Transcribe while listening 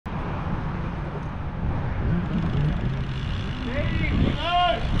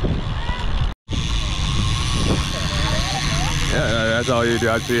That's all you do.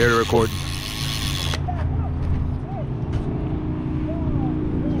 I see here to record.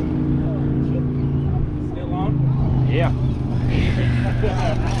 Still on? Yeah.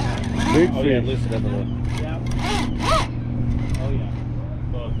 Big Oh fish. yeah, listen up a little. Yeah. Oh yeah.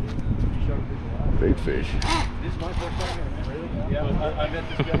 Big fish. This is my first time here, really? Yeah. I met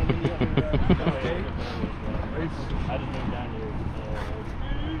this gentleman the other day. I just moved down here.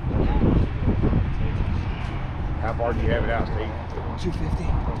 How far do you have it out, Steve? 250.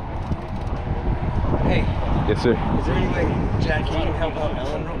 Hey. Yes, sir. Is there any way, Jack, can you help out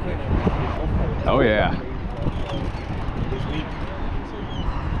Ellen real quick? Oh, yeah. This week.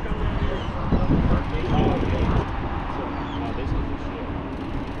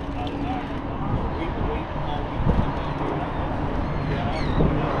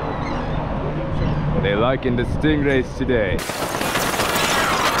 They liking the stingrays today.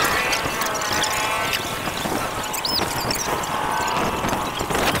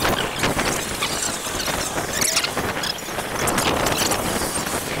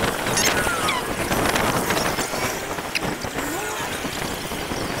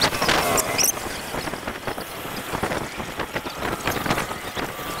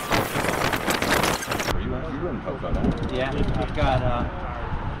 Yeah,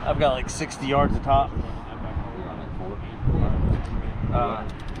 I've got like 60 yards of top.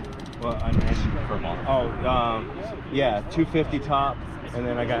 Well, I mean, for a month. Oh, yeah, 250 top, and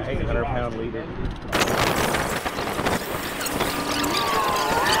then I got 800-pound leader.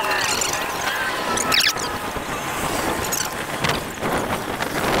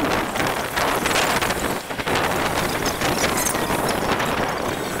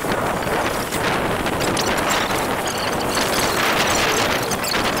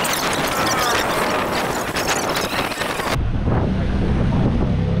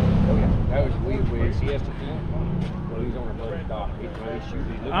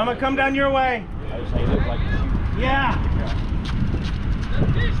 I'm gonna come down your way. Yeah.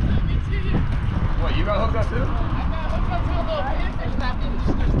 What, you got hooked up too? I got hooked up to a little panfish and I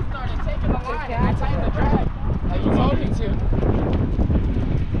just started taking the line and I tightened the drag. Like you told me to.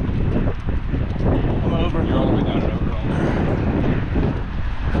 I'm over. You're all the way down and over.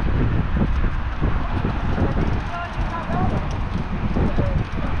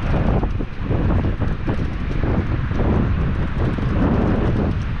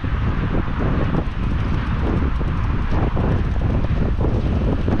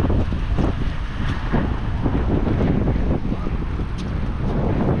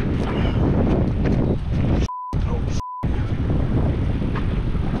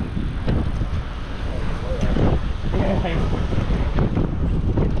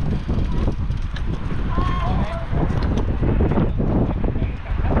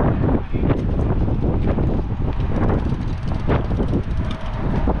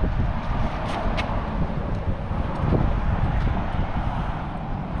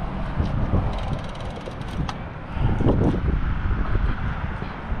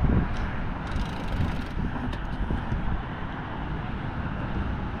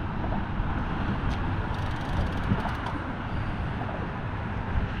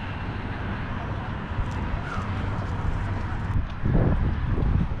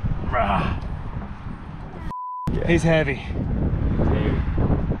 He's heavy.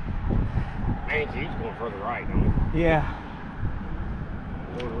 Man, he's going further right, don't he? Yeah.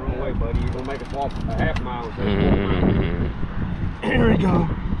 You're going the wrong way, buddy. You're going to make us walk a half mile instead of 4 miles. Here we go.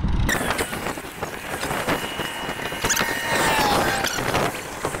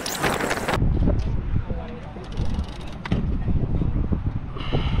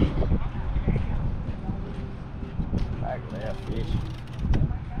 Back left, fish.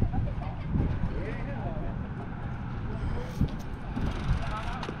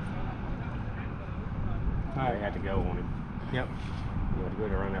 They had to go on him. Yep. You have to go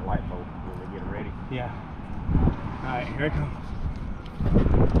to run that light pole when they get them ready. Yeah. All right, here it comes.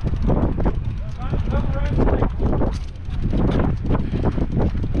 That's something, right?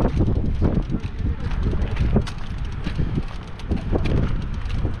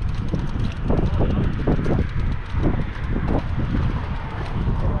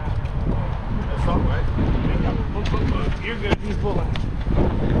 You're good. He's pulling.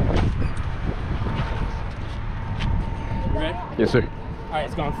 Ready? Yes, sir. All right,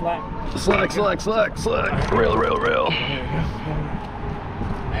 it's gone flat. Slack, slack, slack, slack. Reel, reel, reel. There we go.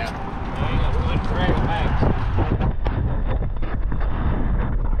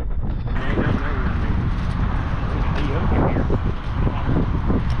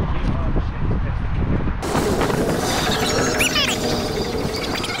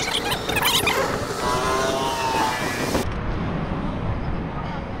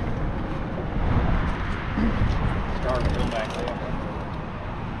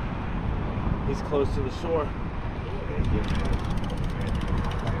 He's close to the shore.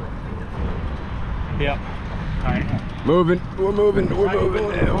 Yep. All right. Moving. We're moving. We're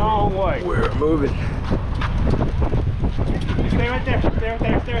moving. Wrong way. We're moving. Stay right there. Stay right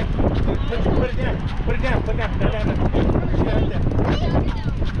there. Stay right. Put it down. Put it down. Put it down. Stay right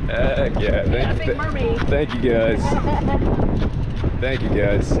there. Heck yeah. Thank you guys. Thank you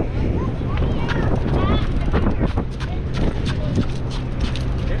guys.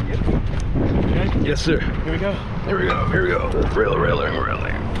 Yes, sir. Here we go. Here we go. Here we go. Reeling.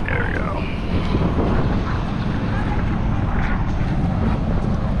 There we go.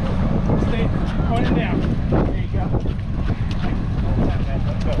 Stay. Point it down. There you go.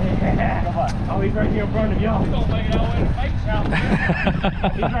 Oh, he's right here in front of y'all. Don't make it all the way to the fake shop.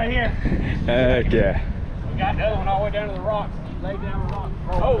 He's right here. Heck yeah. We got the other one all the way down to the rocks. He laid down the rocks.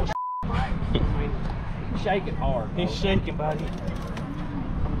 Oh, he's shaking hard. He's shaking, buddy.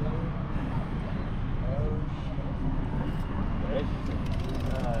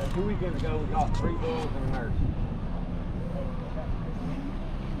 Two weekends ago, we got 3 bulls and a nurse.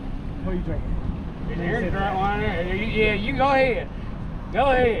 What are you drinking? Here's the right one there. Yeah, you go ahead. Go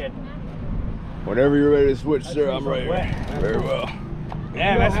ahead. Whenever you're ready to switch, sir, I'm right here. Very well.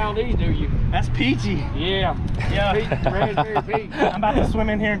 Yeah, that's how these do you. That's peachy. Yeah. Yeah. Raspberry peach. I'm about to swim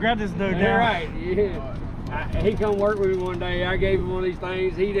in here and grab this dude You're down. right. Yeah. He come work with me one day. I gave him one of these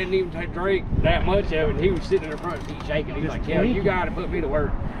things. He didn't even drink that much of it. And he was sitting in the front seat shaking. He's like, "Yeah, you got to put me to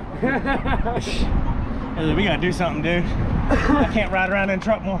work." Hey, we gotta do something, dude. I can't ride around in a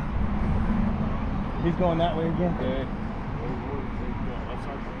truck more. He's going that way again.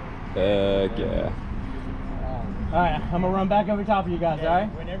 Heck yeah. All right, I'm gonna run back over top of you guys. All right.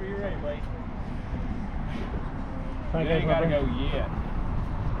 Whenever you're ready, buddy. You ain't gotta go yet.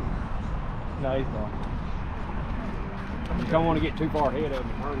 No, he's going. You don't want to get too far ahead of him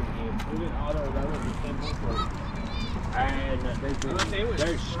and hurt him again. We didn't auto and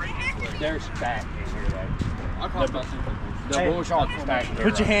they're stacked in here. The Bullshark is stacked.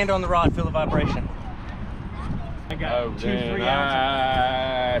 Put your hand on the rod, feel the vibration. I got 2-3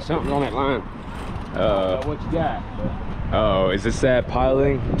 ounces. Something's on that line. What you got? Oh, is this that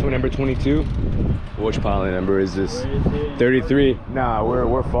piling to number 22? Which piling number is this? 33. Nah,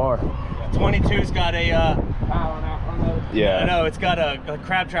 we're far. 22's got a Piling out front of it. Yeah. no, it's got a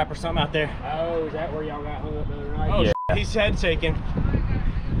crab trap or something out there. Oh, is that where y'all got hung up the other night? Yeah. He's head shaking.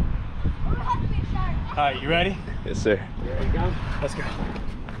 All right, you ready? Yes, sir. There you go. Let's go.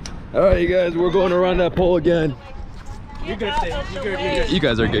 All right, you guys, we're going around that pole again. You're good, Steve. You're good. You're good. You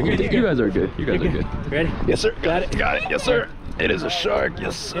guys are good. You guys are good. You guys are good. Ready? Yes, sir. Got it. Got it. Yes, sir. It is a shark.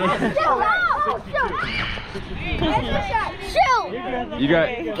 Yes, sir. You got.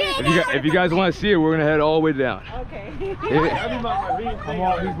 If you guys want to see it, we're gonna head all the way down. Okay. He's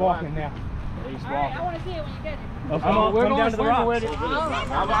walking now. He's walking. I want to see it when you get it. Oh, come down to the rocks.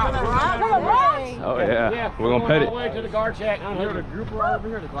 Oh yeah. We're gonna pet all the way it. to the guard shack. I'm here. The grouper over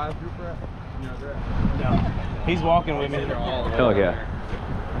here, the glass grouper. No, he's walking with me. Hell yeah.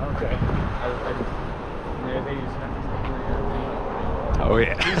 Okay. Oh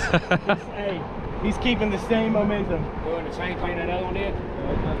yeah. Hey, he's keeping the same momentum. Doing the same thing that other one did.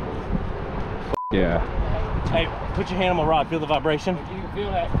 Yeah. Hey, put your hand on my rod, feel the vibration. You can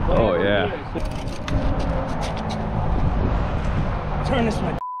feel that. Oh yeah. Turn this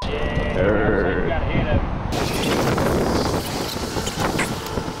way. Yeah. So you got ahead of it.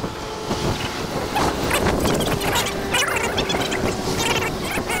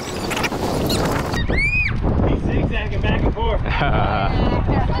 He's zigzagging back and forth. I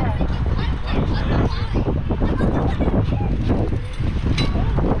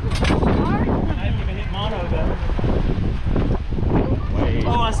haven't even hit mono though.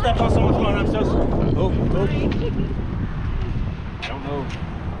 Oh, I stepped on someone's phone. I'm so sorry. Oh. I don't know.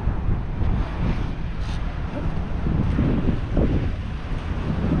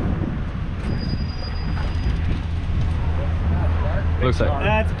 Looks like.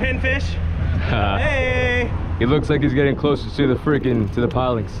 That's a pinfish. Hey. He looks like he's getting closer to the to the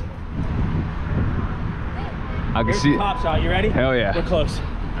pilings. I can Here's see the it. pop shot. You ready? Hell yeah. We're close.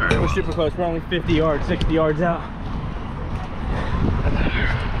 We're super close. We're only 50 yards, 60 yards out.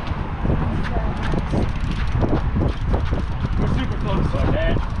 We're super close. Like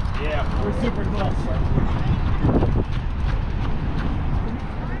that. Yeah. We're super close.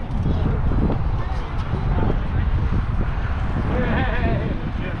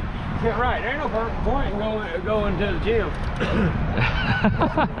 Yeah, right. There ain't no point in going to the gym.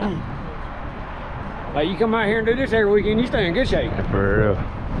 Like you come out here and do this every weekend, you stay in good shape. For real.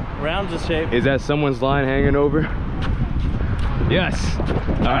 Rounds of shape. Is that someone's line hanging over? Yes.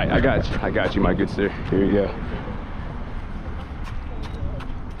 All right, I got you, my good sir. Here you go.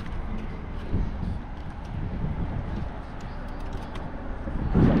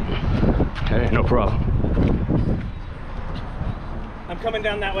 Hey, no problem. I'm coming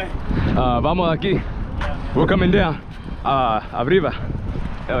down that way. Vamos aquí. We're coming down. Arriba.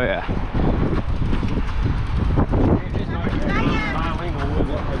 Oh yeah.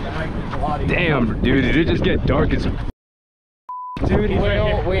 Damn, dude, did it just get dark as dude?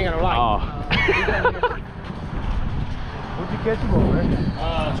 Well, we ain't gonna lie. Oh. What'd you catch him over?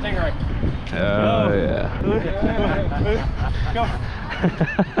 Stingray. Oh yeah. Go.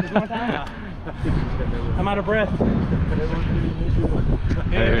 Just one time. I'm out of breath.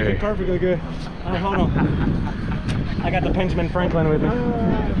 Hey. Perfectly good. Oh, hold on. I got the Benjamin Franklin with me.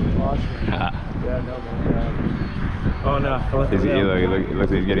 Oh no. He looks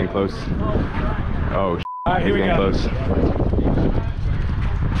like he's getting close. Oh, Alright, he's here we getting go. close.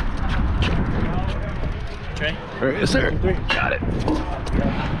 Okay. Yes, sir. Got it.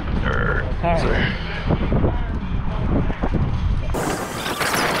 Alright. Sir.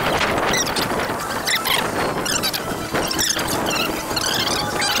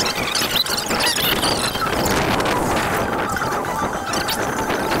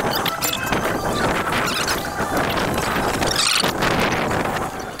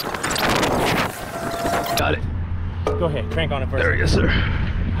 Got it. Go ahead, crank on it first. There, yes, sir.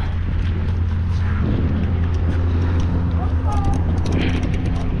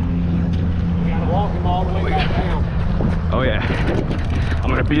 Walk him all the way back down. Oh yeah. I'm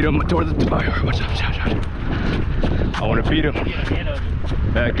gonna beat him towards the fire. Watch out. I wanna beat him.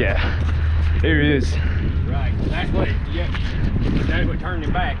 Heck yeah. Here he is. Right. That's what turned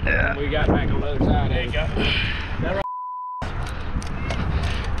him back. Yeah. We got back on the other side. There you go.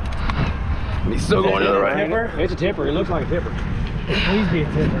 He's still going to the right. Tipper? It's a tipper. It looks like a tipper. Please be a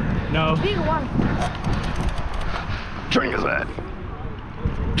tipper. No. Big one. Turn his head.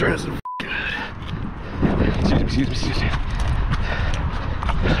 Turn his head. Excuse me.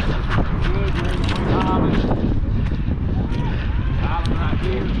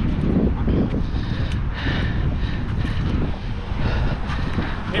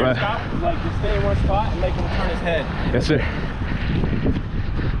 Here, Right. stop. Like, just stay in one spot and make him turn his head. Yes, sir.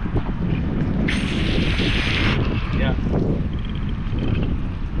 Yeah.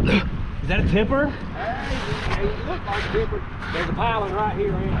 Is that a tipper? Hey, it looks like a tipper. There's a piling right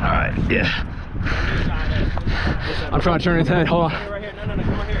here. All right. Yeah. I'm trying to turn his head. Hold on. Right here. No, come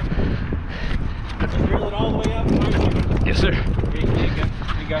right here. Just drill it all the way up. Right here. Yes, sir. Here you go. Here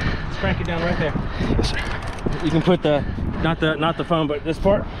you go. Just crank it down right there. Yes, sir. You can put the not the phone, but this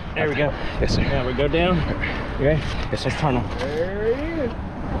part. There we go. Yes, sir. Yeah, we go down. Okay. Yes, Let's turn them. There he is.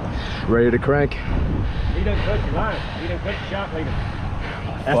 Ready to crank. He doesn't cut your line. He doesn't cut your shot leader.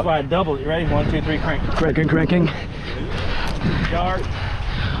 That's What? why I doubled it. You ready? 1, 2, 3, crank. Cranking. Yard.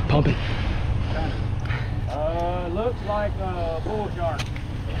 Pumping. Looks like a Bullshark.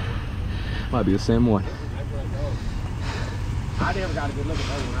 Might be the same one. I never got a good look at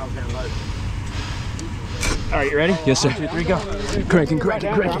those when I was down low. All right, you ready? Yes, sir. 1, 2, 3, go. Cranking.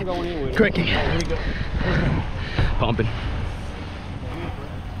 I'm going in with it. Cranking. Here we go. Pumping.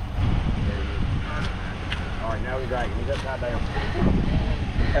 All right, now we're dragging. He's upside down.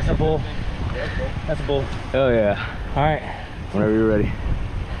 That's a bull. That's a bull. Oh yeah. All right. Whenever you're ready.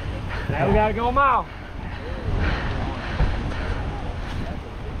 Now we gotta go a mile.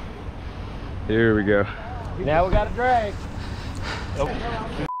 Here we go. Now we gotta drag.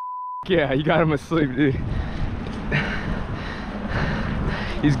 Yeah, you got him asleep, dude.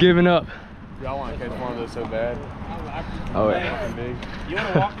 He's giving up. Y'all want to catch one of those so bad? Oh yeah. Fucking big. You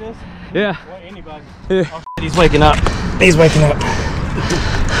want to walk this? Yeah. What, anybody? Yeah. Oh, he's waking up. He's waking up.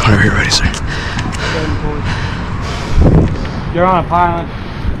 Whenever you're ready, sir. You're on a pilot.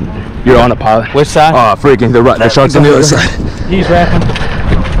 You're on a pilot. Which side? Oh, freaking the right. The shark's on the other side. He's wrapping.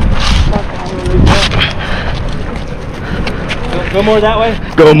 Go more that way.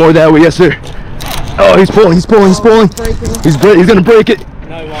 Go more that way, yes, sir. Oh, he's pulling. He's gonna break it.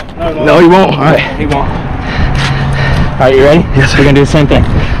 No, he won't. No, he won't. All right. He won't. All right, you ready? Yes, sir. We're gonna do the same thing.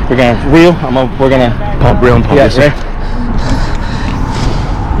 We're gonna reel. We're gonna Pump, reel, and pump. Yeah, Yes, sir.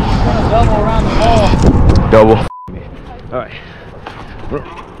 Double around the ball. Double. All right.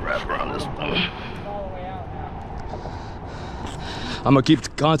 Wrap around this. I'm gonna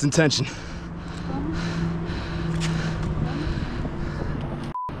keep constant tension.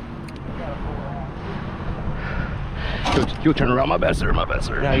 You'll turn around, my bad, sir. No,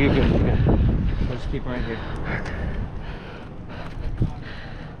 you're good. You're good. We'll just keep right here.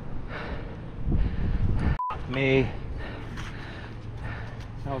 Me.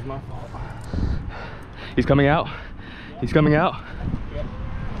 That was my fault. He's coming out. He's coming out. Yep.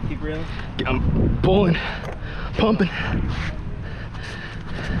 Keep reeling. I'm pulling, pumping.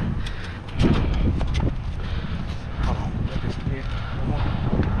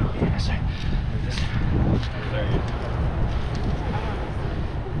 Yes, sir.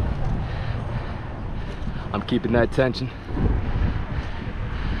 I'm keeping that tension.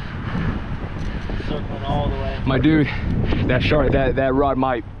 Circling all the way. My dude, that shark, that rod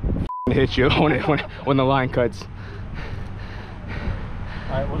might hit you when the line cuts.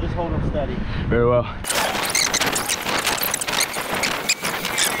 All right, we'll just hold him steady. Very well.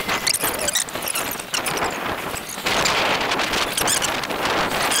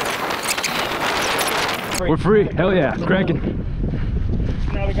 We're free. Hell yeah, cranking.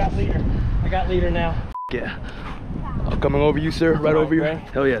 Now we got leader. I got leader now. Yeah. I'm coming over you, sir. Right over you. Right.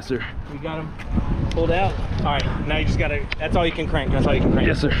 Hell yeah, sir. We got him pulled out. All right, now you just gotta, that's all you can crank. That's all you can crank.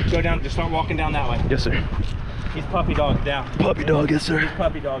 Yes, sir. Go down, just start walking down that way. Yes, sir. He's puppy dog down. Puppy dog, yes, sir. He's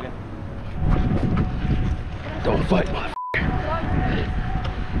puppy dogging. Don't fight, motherfucker.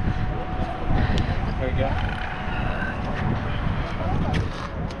 There you go.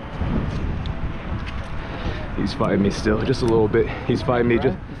 He's fighting me still, just a little bit. He's fighting me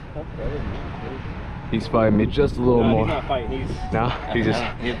just. He's fighting me just a little No, more. he's not fighting. He's No, he's just.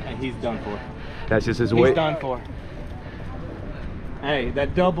 he's done for. That's just his He's weight. done for. Hey,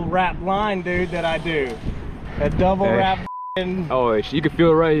 that double wrap line, dude, that I do. That double Hey. wrap. f***ing- Oh, you can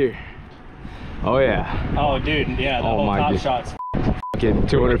feel it right here. Oh yeah. Oh, dude, yeah, the Oh whole my top goodness. shots. Getting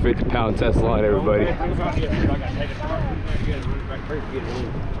 250-pound test line, everybody.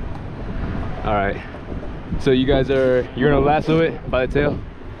 All right. So you guys you're gonna lasso it by the tail?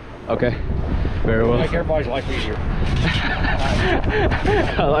 Okay. Very well. Make everybody's life easier.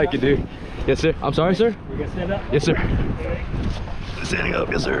 I like it, dude. Yes, sir. I'm sorry, sir. You gonna stand up? Yes, sir. Standing up,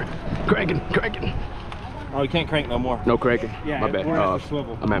 yes, sir. Cranking, cranking. Oh, you can't crank no more. No cranking. Yeah, My bad. we're at the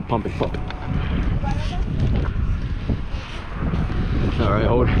swivel. I meant pumping, pumping. All right,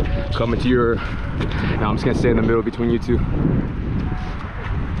 hold. Coming to your. Now I'm just gonna stay in the middle between you two.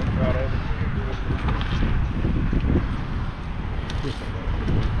 Right over.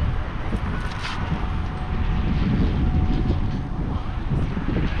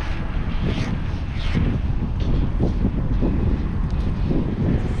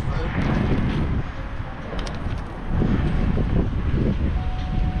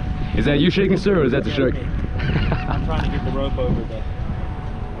 Is that you shaking, sir, or is that the shark? I'm trying to get the rope over there.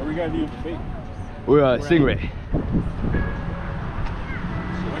 What we gotta do with the bait? We're Stingray.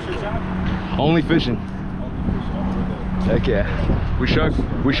 What's your job? Only fishing. Heck yeah. We shark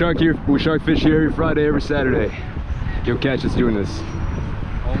fish here every Friday, every Saturday. You'll catch us doing this.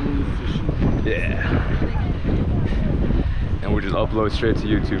 Only fishing. Yeah. And we just upload straight to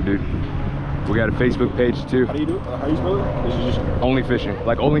YouTube, dude. We got a Facebook page too. How do you do it? How do you spell it? Is it just Only fishing.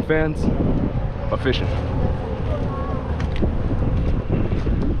 Like OnlyFans, but fishing.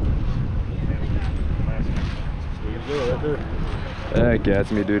 right there? Heck yeah,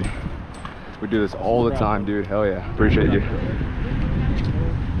 that's me, dude. We do this all the time, dude. Hell yeah. Appreciate you.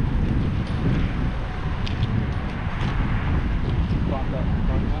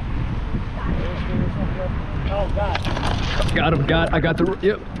 Oh, God. Got him, I got the,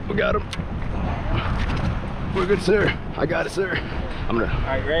 yep, we got him. We're good, sir. I got it, sir. I'm gonna. All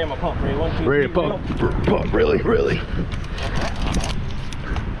right, ready? I'm gonna pump. Ready? 1, 2, Ready 3, to pump. Pump, really, really.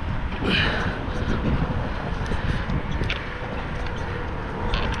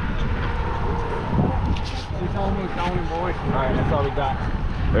 He's almost on him, boy. All right, that's all we got.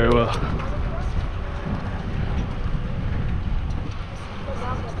 Very well.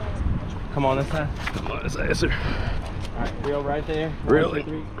 Come on this side. Come on, yes, sir. All right, reel right there. 1, Really,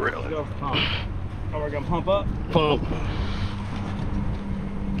 2, 3. really. Go. Pump. Oh, we're gonna pump up. Pump.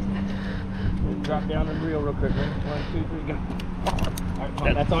 Drop down and reel real quick. 1, 2, 3, go. All right,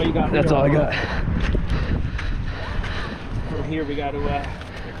 pump. That's all you got. That's all I got. From here, we got to right here.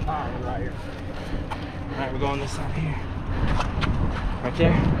 All right, we're going this side here. Right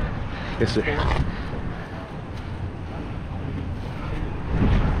there. Yes, sir.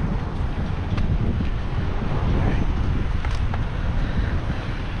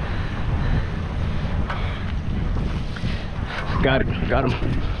 Got it. Got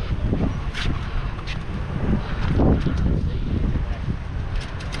him.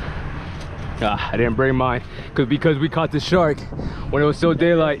 I didn't bring mine because we caught the shark when it was still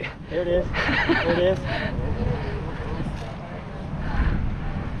daylight. There it is. There it is.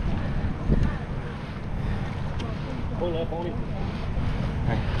 Pull up on it.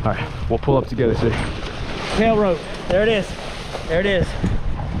 All right, we'll pull up together, sir. Tail rope. There it is. There it is.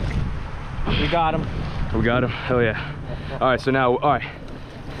 We got him. We got him. Hell yeah. All right, so now, all right.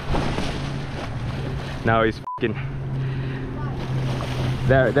 Now he's fucking.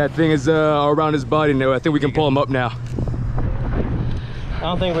 That thing is around his body now. I think we can pull him up now. I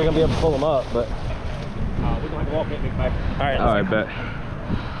don't think we're gonna be able to pull him up, but. We're going to walk it, big baby. All right, bet.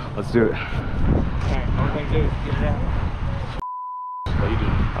 Let's do it. All right, all we can do is get it out.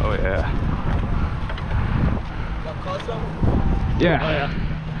 Oh yeah. Yeah.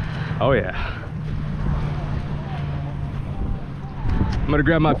 Oh yeah. I'm gonna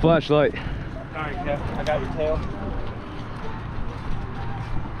grab my flashlight. All right, Kev, I got your tail.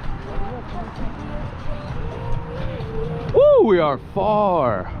 Woo! We are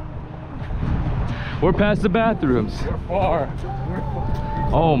far. We're past the bathrooms. We're far.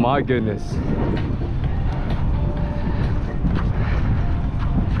 Oh my goodness.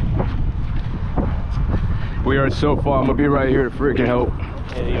 We are so far. I'm gonna be right here to freaking help.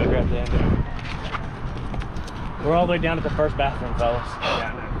 Yeah, you gotta grab the end. We're all the way down to the first bathroom, fellas.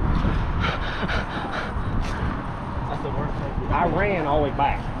 That's the worst thing. I ran all the way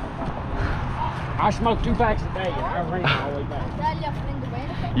back. I smoked 2 packs a day and I ran all the way back.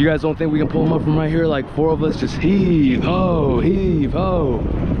 You guys don't think we can pull them up from right here? Like 4 of us just heave ho, heave ho.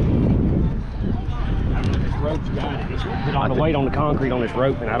 This rope's got it. It's put all the weight on the concrete on this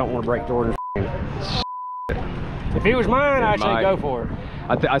rope and I don't want to break Jordan's. If it was mine, I'd say go for it.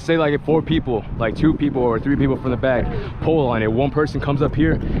 I say like if 4 people, like 2 people or 3 people from the back pull on it, one person comes up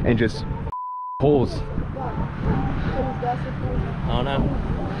here and just pulls. Oh no.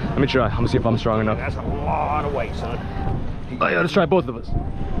 Let me try. I'm gonna see if I'm strong enough. That's a lot of weight, son. Oh yeah, let's try both of us.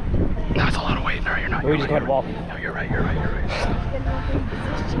 That's a lot of weight. No, you're not. We just gotta walk. No, you're right. You're right. You're right.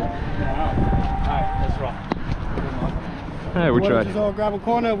 Alright, let's roll. Hey, we Just tried. all grab a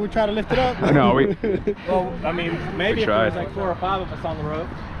corner, we try to lift it up. No, we Well, I mean, maybe We if there was tried. like 4 or 5 of us on the rope.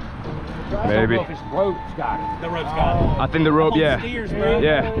 maybe. If it's rope's got it. The rope's got it. I think the rope. Yeah. Steers, bro.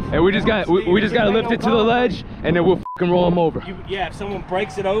 Yeah. And we just got to lift it to the ledge, and then we'll fucking roll them over. Yeah, if someone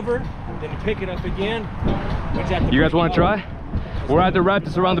breaks it over, then you pick it up again. You guys want to try? We're at the wrap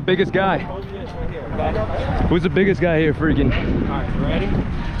this around the biggest guy. Who's the biggest guy here, freaking? Alright, you ready?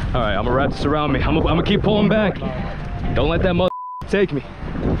 All right, I'm gonna wrap this around me. I'm gonna keep pulling back. Don't let that mother take me.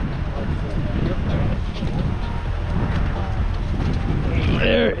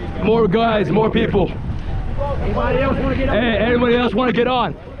 There, more guys, more people. Anybody else want to get on? Hey, anybody else want to get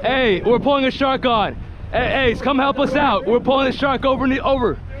on? Hey, we're pulling a shark on. Hey, come help us out. We're pulling the shark over.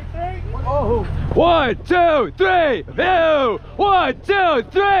 Oh. 1, 2, 3. Ew. 1, 2,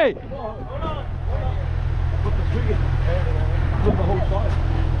 3.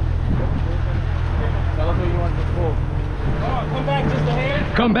 Come back just a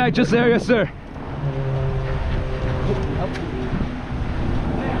hair. Come back just there, yes sir.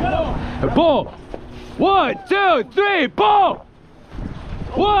 Pull. 1, 2, 3. Pull.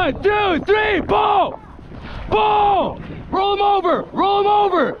 1, 2, 3. Pull. Pull. Roll him over. Roll him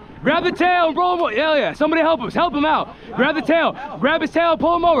over. Grab the tail and roll him over. Hell yeah. Somebody help us. Help him out. Grab the tail. Grab his tail.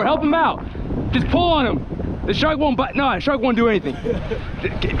 Pull him over. Help him out. Just pull on him. The shark won't bite. No, the shark won't do anything.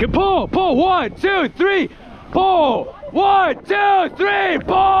 Pull. Pull. 1, 2, 3. Pull. 1, 2, 3.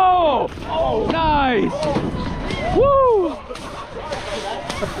 Pull. Oh, nice. Woo.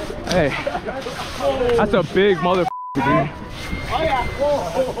 Hey, that's a big motherfucker, dude.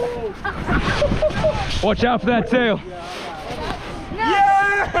 Watch out for that tail.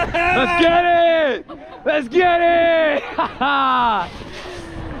 Yeah! Let's get it! Let's get it!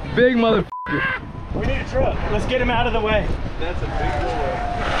 Big motherfucker. We need a truck. Let's get him out of the way. That's a big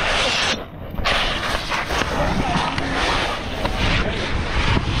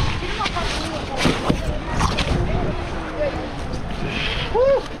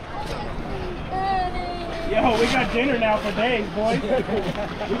Woo! Yo, we got dinner now for days, boys.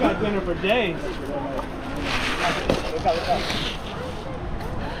 We got dinner for days.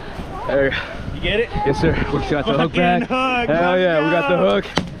 There. You get it? Yes, sir. We got the hook back. Hook, Hell yeah, we got the hook.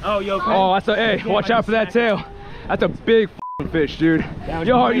 Oh, yo, Oh, that's a, hey, watch out for that tail. That's a big fish, dude.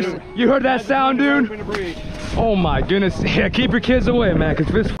 Yo, you heard that sound, dude? Oh my goodness. Yeah, keep your kids away, man,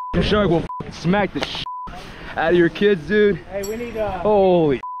 because this shark will smack the shit out of your kids, dude. Hey, we need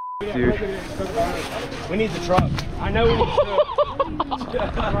Holy dude. we need the truck. I know we need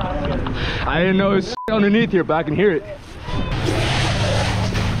I didn't know it was underneath here, but I can hear it.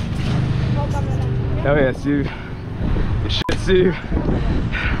 Oh yeah, Steve. Good shit, Steve.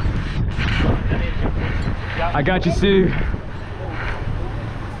 I got you, Steve.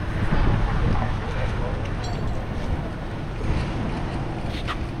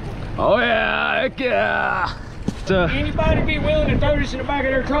 Oh yeah, heck yeah. Anybody be willing to throw this in the back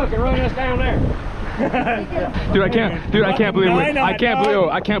of their truck and run us down there? Dude, I can't believe I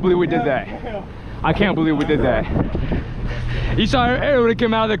can't believe we did that. I can't believe we did that. You saw everybody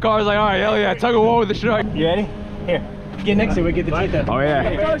come out of the car, was like, all right, hell yeah, tug of war with the shark. You ready? Here, get next to it, get the teeth up. Oh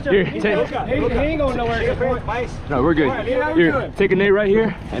yeah. Here, He ain't going nowhere. no, we're good. Here, take a Nate right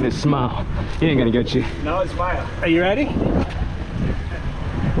here and then smile. He ain't gonna get you. No, smile. Are you ready?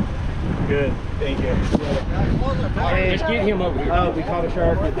 Good, thank you. Hey, let's get him over here. Oh, we caught a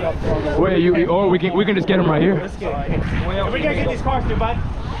shark. Wait, or we can just get him right here. Let's get it. We gotta get these cars through, bud.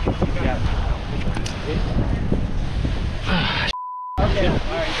 Okay.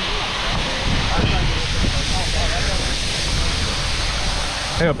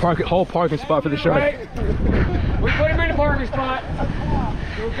 Hey, a whole parking spot for the shark. Right. We put him in the parking spot.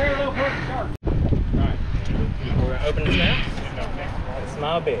 We'll carry a little parking shark. Alright. We're gonna open this now.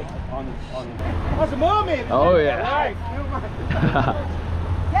 Smile big. What's the moment? Oh yeah.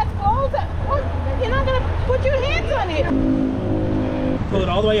 That's old. What? You're not gonna put your hands on it. Pull it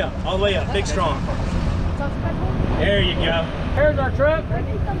all the way up, big strong. There you go. Here's our truck.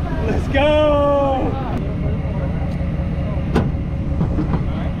 Let's go!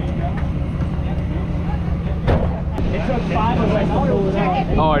 It took 5 of us to pull it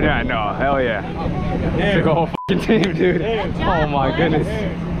out. Oh yeah, no, hell yeah. Took a whole fucking team, dude. Oh my goodness.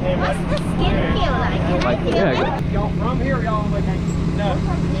 What's the skin feel like? Y'all from here, y'all on vacation? No.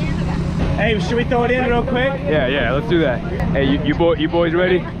 Hey, should we throw it in real quick? Yeah, let's do that. Hey, you boys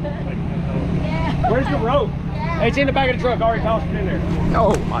ready? Where's the rope? Hey, it's in the back of the truck. Already tossed it in there.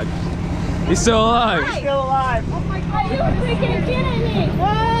 Oh my. He's still alive. He's still alive. Oh my God, you freaking kidding me.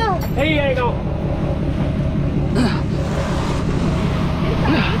 Whoa. He ain't gonna.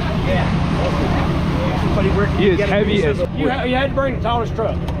 He is heavy as. You had to bring the tallest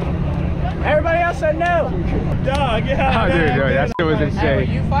truck. Everybody else said no. Dog, yeah. Oh, dude, that shit was insane.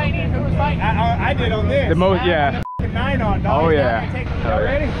 You fighting? Who was fighting? I did on this. The most, yeah. 9 on, dog. Oh yeah. Y'all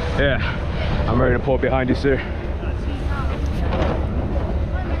ready? Yeah. I'm ready to pull behind you, sir.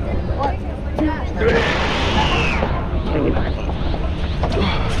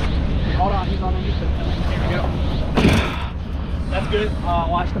 Hold on, he's on the Here we go. That's good.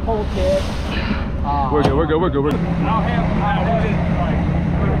 Watch the pole tip. We're good. I'll have it.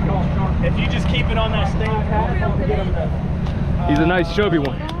 If you just keep it on that sting pad, we'll get him to... He's a nice chubby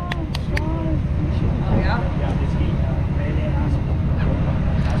one.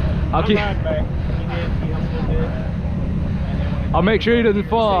 I'll keep. I'll make sure he doesn't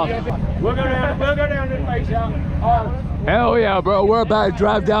fall off. We'll go down this face out. Hell yeah, bro. We're about to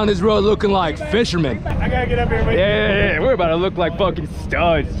drive down this road looking like fishermen. I gotta get up here. Yeah. We're about to look like fucking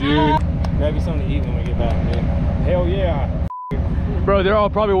studs, dude. Grab you something to eat when we get back, dude. Hell yeah. Bro, they're all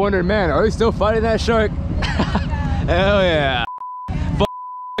probably wondering, man, are they still fighting that shark? Hell yeah. Fuck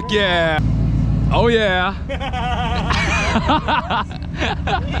yeah. Oh yeah.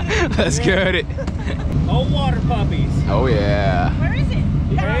 Let's get it. Old water puppies. Oh yeah. Where is it?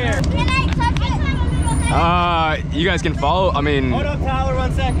 Here. Can I touch it? You guys can follow. I mean, Hold up, Tyler,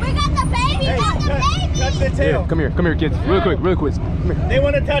 1 second. We got the baby. Hey, got the baby. touch the tail. come here, kids. Real quick. Come here. They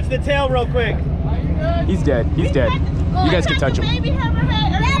want to touch the tail real quick. He's dead. You guys can touch him. Baby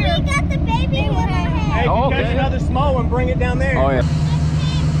hammerhead. Yeah, we got the baby hammerhead. Hey, if Oh, you catch okay. another small one, bring it down there. Oh yeah.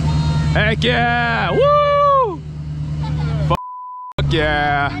 Heck yeah! Woo! Fuck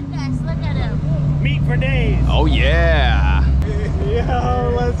yeah! Look at him. Meat for days. Oh yeah!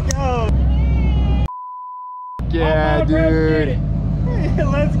 Yo, let's go. Yeah, dude.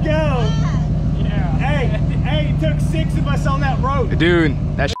 Let's go. Yeah. Hey, it took 6 of us on that road. Dude,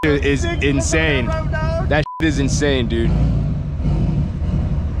 that shit is 6 of us on insane. that road, dog. That shit is insane, dude.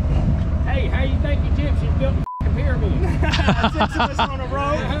 Hey, how you think you gypsies built a pyramid? 6 of us on a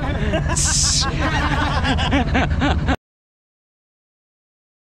road.